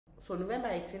So November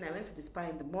 18, I went to the spa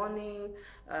in the morning.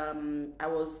 I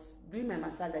was doing my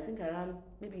massage, I think around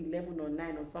maybe 11 or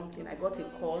 9 or something. I got a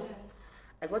call.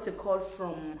 I got a call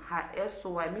from her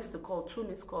SO. I missed the call, 2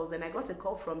 missed calls. Then I got a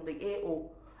call from the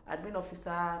AO, admin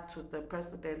officer to the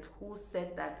president, who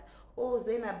said that, oh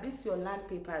Zainab, this is your land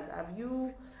papers. Have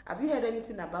you heard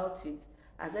anything about it?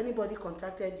 Has anybody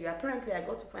contacted you? Apparently, I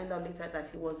got to find out later that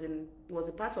he was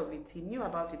a part of it. He knew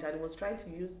about it and he was trying to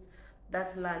use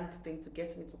that land thing to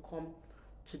get me to come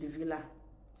to the villa.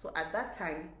 So at that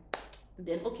time,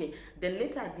 then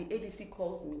later the ADC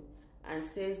calls me and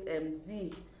says,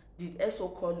 Z, did SO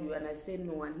call you? And I say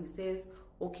no, and he says,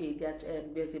 okay,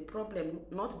 there's a problem,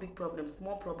 not big problem,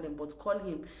 small problem, but call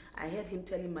him. I heard him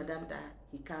telling madam that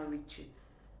he can't reach you.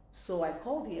 So I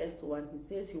called the SO and he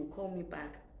says he will call me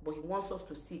back, but he wants us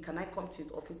to see, can I come to his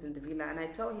office in the villa? And I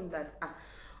tell him that,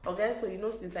 okay, so you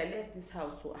know, since I left this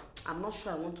house, so I'm not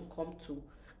sure I want to come to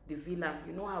the villa.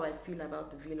 You know how I feel about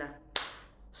the villa.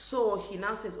 So he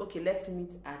now says, okay, let's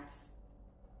meet at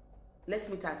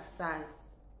SARS.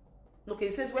 Okay,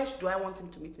 he says, where do I want him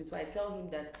to meet me? So I tell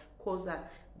him that Koza,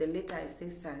 then later I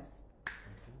say SARS.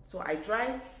 So I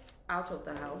drive out of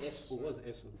the house. SO, what's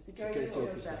SO? Security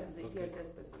officer. He's a okay.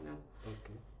 DSS personnel.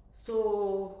 Okay.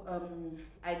 So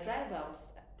I drive out,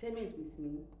 10 minutes with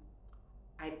me.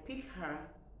 I pick her,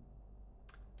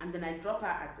 and then I drop her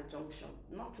at the junction,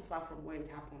 not too far from where it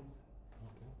happened.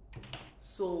 Okay.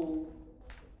 So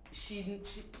she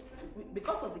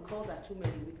because of the calls are too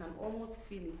many, we can almost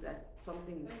feel it that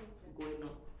something is going on.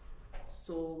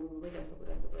 So where I stop.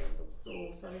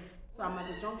 So I'm at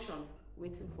the junction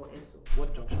waiting for SO.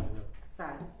 What junction is it?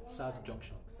 SARS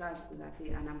junction. SARS, exactly,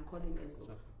 and I'm calling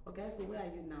SO. Okay, so where are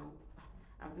you now?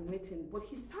 I've been waiting, but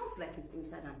he sounds like he's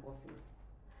inside an office.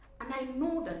 And I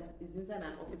know that he's inside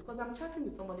an office because I'm chatting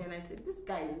with somebody and I said, this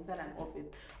guy is inside an office.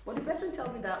 But the person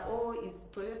tells me that, oh, it's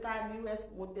Toyota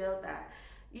newest model that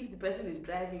if the person is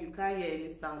driving, you can't hear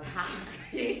any sound.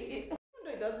 Even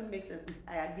though it doesn't make sense,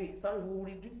 I agree. Sorry, we'll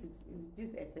reduce it. It's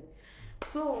this effect.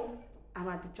 So I'm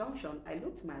at the junction. I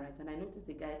look to my right and I notice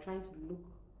a guy trying to look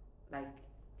at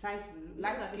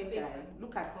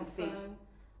the face.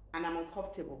 And I'm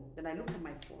uncomfortable. Then I look at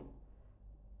my phone.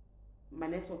 My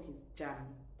network is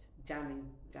jamming.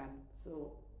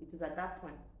 So it is at that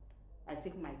point I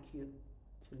take my cue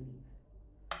to leave.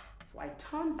 So I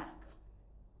turn back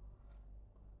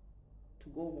to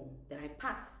go home. Then I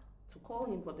park to call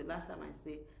him for the last time. I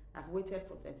say, I've waited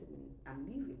for 30 minutes. I'm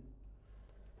leaving.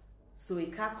 So a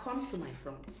car comes to my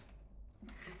front.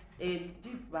 A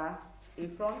jeep bar in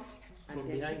front and from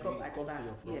then behind pick up you, at the back.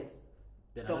 Yes.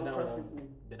 Then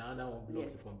another one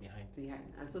blocks you from behind.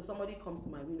 And so somebody comes to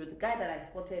my window. The guy that I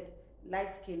spotted,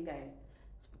 light-skinned guy,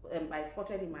 I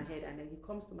spotted in my head, and then he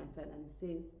comes to my side and he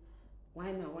says,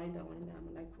 wind down.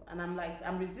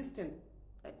 I'm resisting.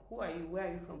 Like, who are you? Where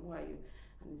are you from? Who are you?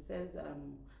 And he says,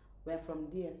 we're from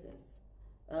DSS.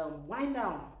 Wind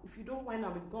down. If you don't wind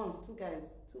down with guns, two guys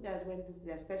went this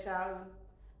their special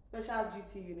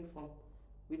duty uniform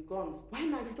with guns. Why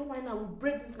not? If you don't wind down, we'll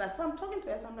break this glass. So I'm talking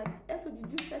to us. I'm like, Esso,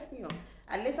 did you set me up?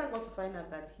 I later got to find out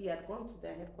that he had gone to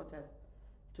their headquarters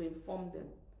to inform them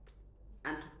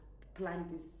and to plan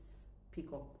this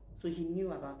pickup. So he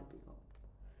knew about the pickup.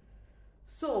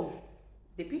 So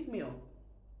they picked me up.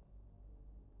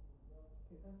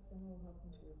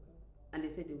 And they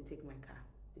said they would take my car.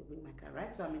 They'll bring my car,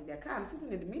 right? So I'm in their car. I'm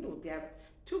sitting in the middle. There are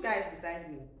 2 guys beside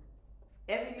me.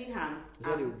 Evelyn.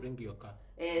 So they will bring you your car.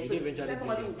 So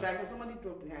somebody will drive, or somebody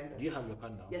drove behind us. Do you have your car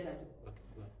now? Yes, I do. Okay,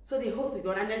 go ahead. So they hold the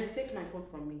gun and then he takes my phone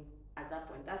from me. At that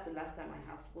point, that's the last time I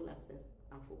have full access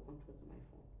and full control to my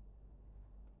phone.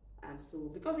 And so,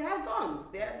 because they have guns,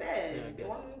 they are there.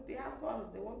 Yeah, they have guns.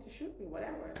 They want to shoot me,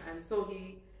 whatever. And so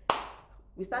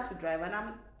we start to drive, and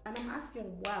I'm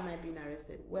asking, why am I being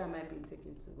arrested? Where am I being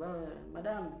taken to? Well,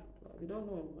 madam, we don't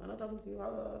know. I'm not talking to you.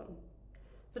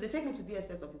 So they take me to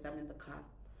DSS office. I'm in the car.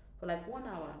 For like 1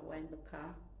 hour, we're in the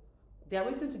car. They are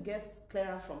waiting to get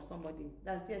clearance from somebody.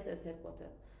 That's DSS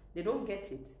headquarters. They don't get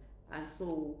it. And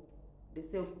so they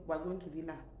say, we're going to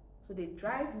Villa. So they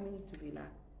drive me to Villa,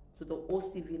 to the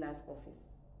OC Villa's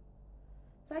office.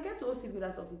 So I get to OC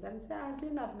Villa's office and they say,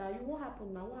 Zainab, now what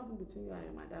happened now? What happened between you and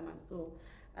your madam? And so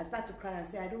I start to cry and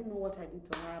say, I don't know what I did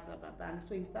to her, blah, blah, blah. And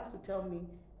so he starts to tell me,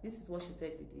 this is what she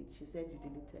said you did. She said you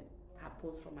deleted her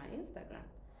post from her Instagram.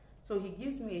 So he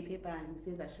gives me a paper and he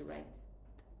says I should write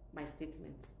my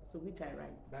statement. So which I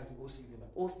write. That's the OC Villa.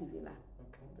 OC Villa.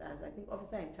 Okay. That's, I think,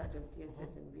 officer in charge of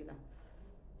DSS in Villa.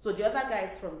 So the other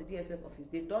guys from the DSS office,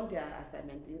 they've done their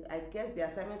assignment. I guess the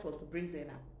assignment was to bring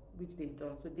Zainab, which they've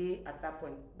done. So they, at that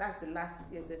point, that's the last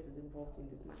DSS is involved in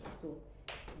this matter. So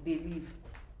they leave.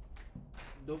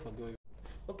 Don't forget.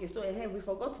 Okay, so we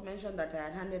forgot to mention that I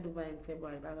had handed over in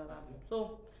February. Blah, blah, blah.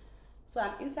 So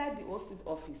I'm inside the OC's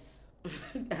office,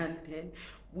 and then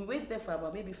we wait there for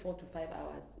about maybe 4 to 5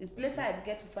 hours. It's later I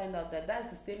get to find out that that's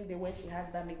the same day when she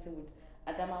has that meeting with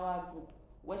Adamawa group,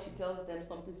 where she tells them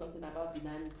something about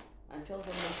Binani and tells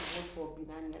them not to vote for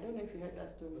Binani. I don't know if you heard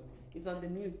that story. It's on the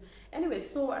news. Anyway,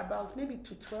 so about maybe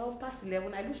to 12 past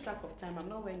 11, I lose track of time. I'm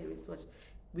not wearing the wristwatch.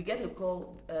 We get a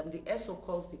call. The SO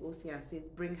calls the OC and says,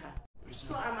 "Bring her."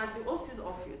 So I'm at the OC's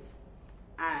office,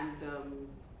 and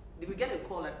we get a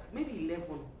call at maybe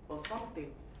 11 or something.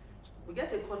 We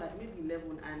get a call at maybe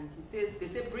 11, and they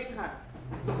say, "Bring her."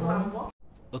 So I'm walking.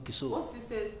 Okay, so OC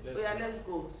says, let's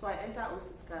go. So I enter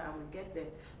OC's car and we get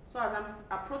there. So as I'm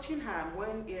approaching her, I'm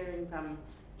wearing earrings.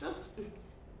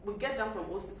 We get down from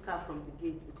OC's car from the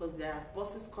gate because there are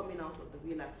buses coming out of the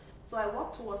villa. So I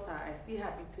walk towards her. I see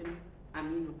her beating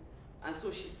Aminu, and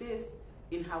so she says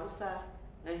in Hausa,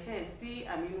 see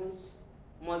Aminu's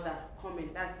mother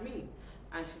coming. That's me.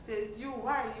 And she says,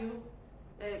 why are you?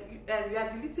 You are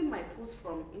deleting my post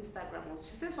from Instagram.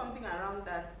 She says something around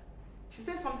that. She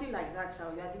says something like that,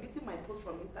 Shao. You are deleting my post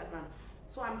from Instagram.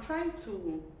 So I'm trying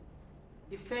to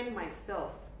defend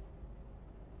myself.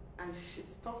 And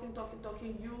she's talking.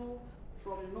 You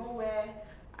from nowhere.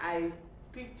 I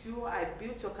picked you. I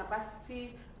built your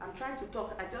capacity. I'm trying to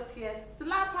talk. I just hear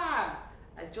slap her.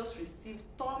 I just received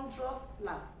thunderous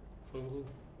slap. From who?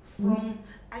 From,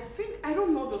 I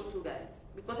don't know those two guys.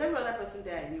 Because every other person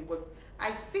there I knew. But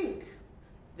I think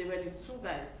they were the two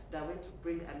guys that went to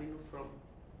bring Aminu from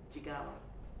Jigawa.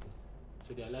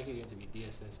 So they are likely going to be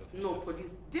DSS officers? No,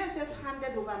 police. DSS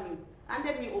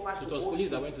handed me over to So it was OC. Police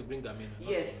that went to bring Aminu?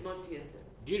 Yes, not DSS.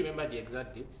 Do you remember the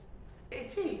exact date?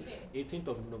 18th. 18th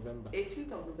of November.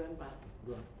 18th of November.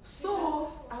 Go on.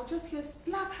 So I'll just hear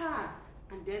slap her,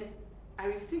 and then I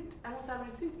must have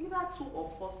received either 2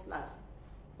 or 4 slaps.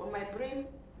 But my brain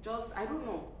just, I don't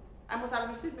know. I must have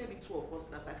received maybe 2 or 4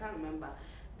 slaps. I can't remember.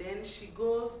 Then she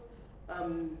goes,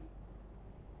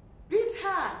 beat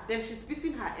her. Then she's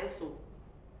beating her SO.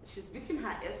 She's beating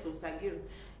her SO, Sagir.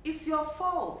 It's your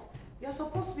fault. You're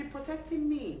supposed to be protecting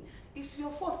me. It's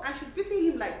your fault. And she's beating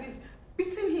him like this.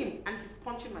 Beating him, and he's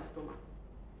punching my stomach.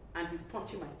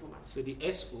 So the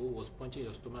SO was punching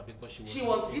your stomach because she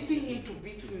was beating him to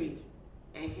beat me.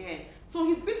 So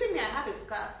he's beating me. I have a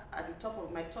scar at the top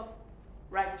of my top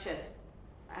right chest.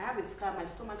 I have a scar on my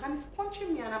stomach, and he's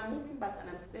punching me, and I'm moving back, and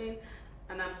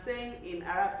I'm saying in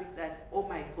Arabic that, oh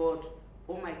my God.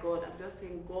 I'm just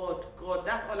saying God.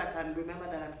 That's all I can remember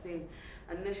that I'm saying.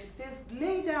 And then she says,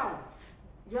 lay down.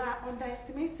 You are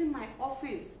underestimating my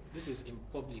office. This is in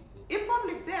public. In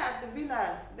public, there at the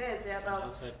villa, they're about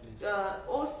outside place.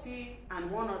 OC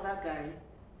and one other guy,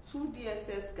 2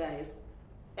 DSS guys,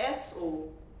 SO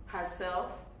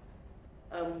herself,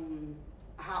 her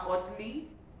Oddly,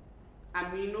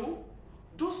 Aminu,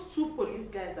 those 2 police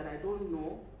guys that I don't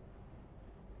know,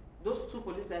 those 2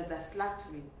 police guys that slapped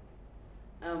me,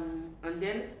 and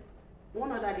then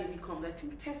one other lady comes. I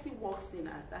think Tessie walks in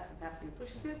as that is happening. So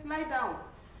she says, lie down.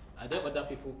 Are there other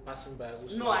people passing by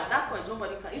also? No, at that point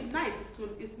nobody can. It's night.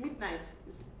 It's midnight.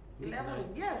 It's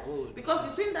 11. Yes. Oh, because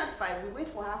between that 5, we wait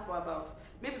for her for about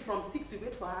maybe from 6. We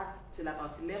wait for her till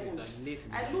about 11. So late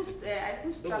in I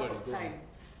lose track of time.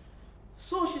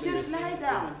 So she says, lie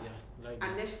down. Yeah, lie down.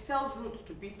 And then she tells Ruth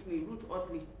to beat me. Ruth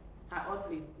Oddly, her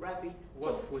Oddly, Rabbi.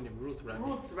 What's full name? Ruth Rabbi.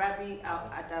 Ruth Rabbi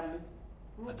Adamu.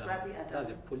 Ruth Rabbi Adamu.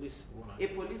 That's a police woman. A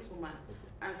police woman. Okay.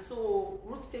 And so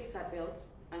Ruth takes her belt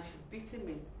and she's beating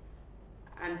me.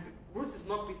 And Ruth is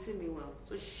not beating me well.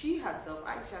 So she herself,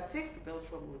 Aisha, takes the belt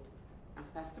from Ruth and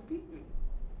starts to beat me.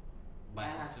 By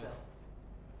herself.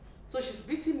 So she's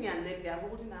beating me, and then they are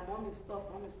holding her. Mommy,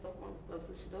 stop. So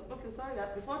she does, okay, sorry.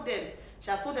 Before then,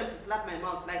 she has told them to slap my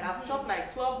mouth. Like, I've chopped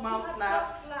like 12 mouth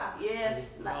slaps.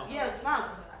 Yes, mouth.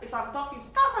 If I'm talking,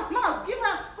 stop my mouth. Give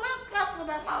her 12 slaps on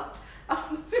my mouth.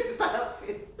 I'm sitting beside her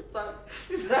face.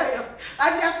 Sorry.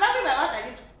 And they are slapping my mouth like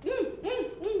this.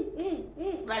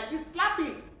 Like this,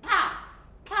 slapping. Pa.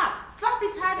 Slap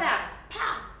it harder.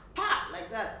 Pa. Like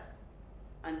that.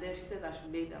 And then she says I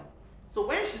should lay down. So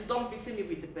when she's done beating me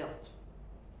with the belt,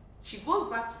 she goes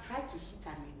back to try to hit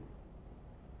Aminu.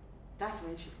 That's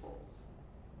when she falls.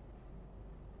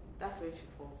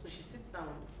 So she sits down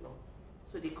on the floor.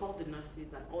 So they call the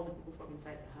nurses and all the people from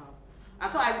inside the house.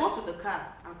 And so I go to the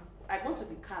car.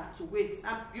 To wait.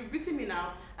 You're beating me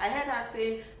now. I heard her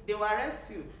saying they will arrest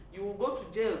you. You will go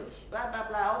to jail. Blah blah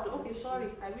blah. Okay, sorry.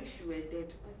 I wish you were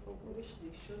dead.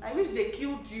 I wish they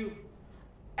killed you.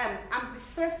 I'm the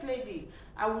first lady.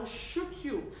 I will shoot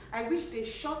you. I wish they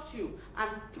shot you and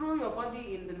throw your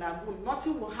body in the lagoon.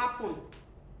 Nothing will happen.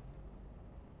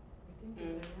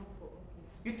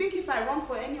 You think if I run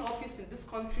for any office in this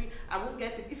country, I won't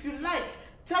get it? If you like,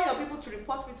 tell your people to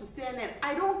report me to CNN.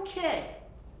 I don't care.